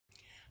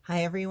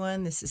Hi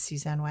everyone, this is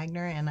Suzanne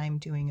Wagner and I'm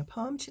doing a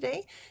poem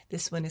today.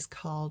 This one is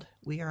called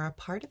We Are a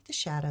Part of the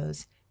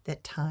Shadows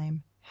That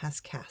Time Has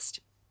Cast.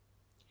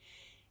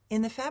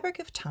 In the fabric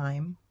of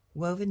time,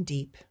 woven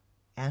deep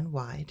and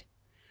wide,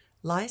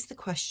 lies the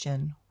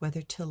question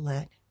whether to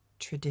let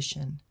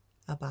tradition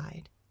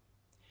abide.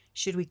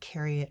 Should we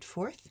carry it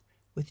forth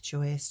with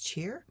joyous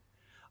cheer,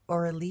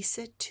 or release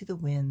it to the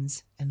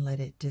winds and let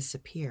it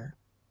disappear?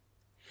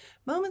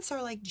 Moments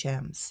are like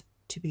gems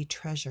to be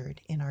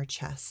treasured in our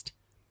chest,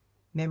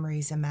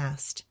 memories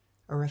amassed,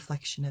 a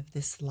reflection of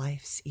this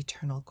life's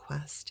eternal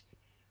quest.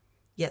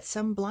 Yet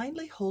some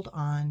blindly hold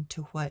on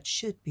to what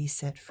should be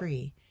set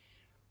free,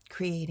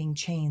 creating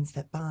chains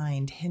that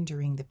bind,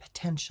 hindering the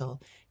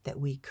potential that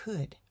we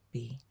could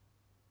be.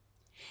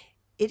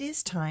 It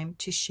is time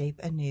to shape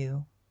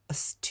anew,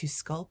 to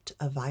sculpt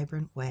a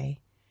vibrant way,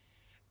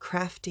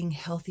 crafting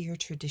healthier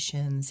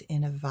traditions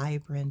in a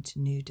vibrant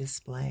new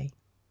display.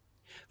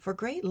 For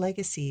great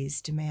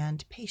legacies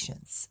demand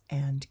patience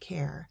and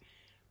care,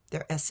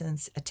 their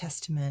essence a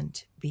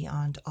testament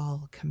beyond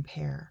all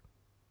compare.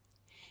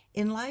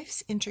 In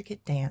life's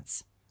intricate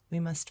dance, we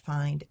must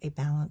find a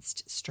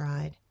balanced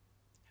stride,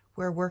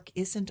 where work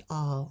isn't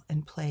all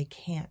and play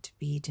can't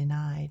be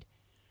denied.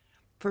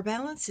 For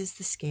balance is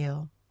the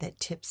scale that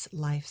tips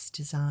life's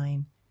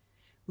design.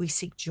 We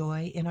seek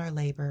joy in our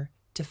labor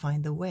to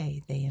find the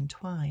way they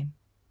entwine.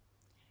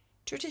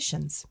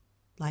 Traditions,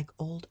 like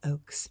old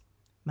oaks,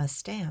 must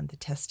stand the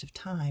test of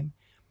time,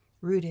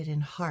 rooted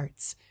in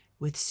hearts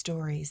with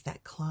stories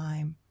that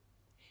climb.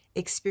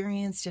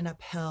 Experienced and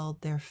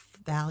upheld, their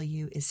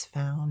value is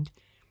found.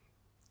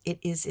 It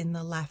is in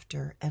the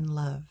laughter and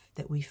love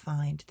that we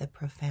find the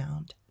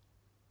profound.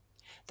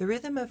 The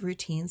rhythm of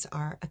routines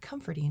are a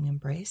comforting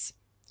embrace.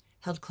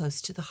 Held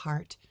close to the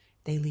heart,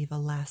 they leave a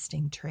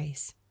lasting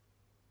trace.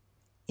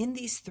 In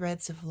these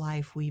threads of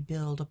life we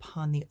build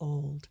upon the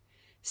old,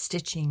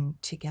 stitching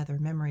together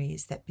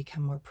memories that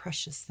become more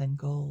precious than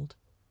gold.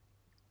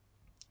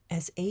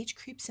 As age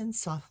creeps in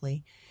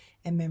softly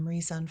and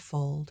memories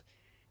unfold,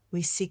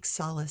 we seek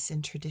solace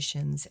in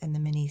traditions and the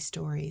many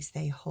stories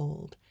they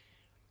hold.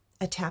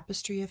 A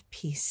tapestry of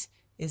peace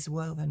is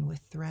woven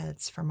with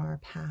threads from our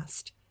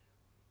past.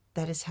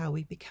 That is how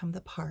we become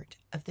the part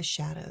of the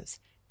shadows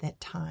that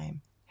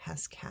time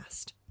has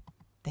cast.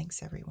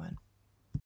 Thanks, everyone.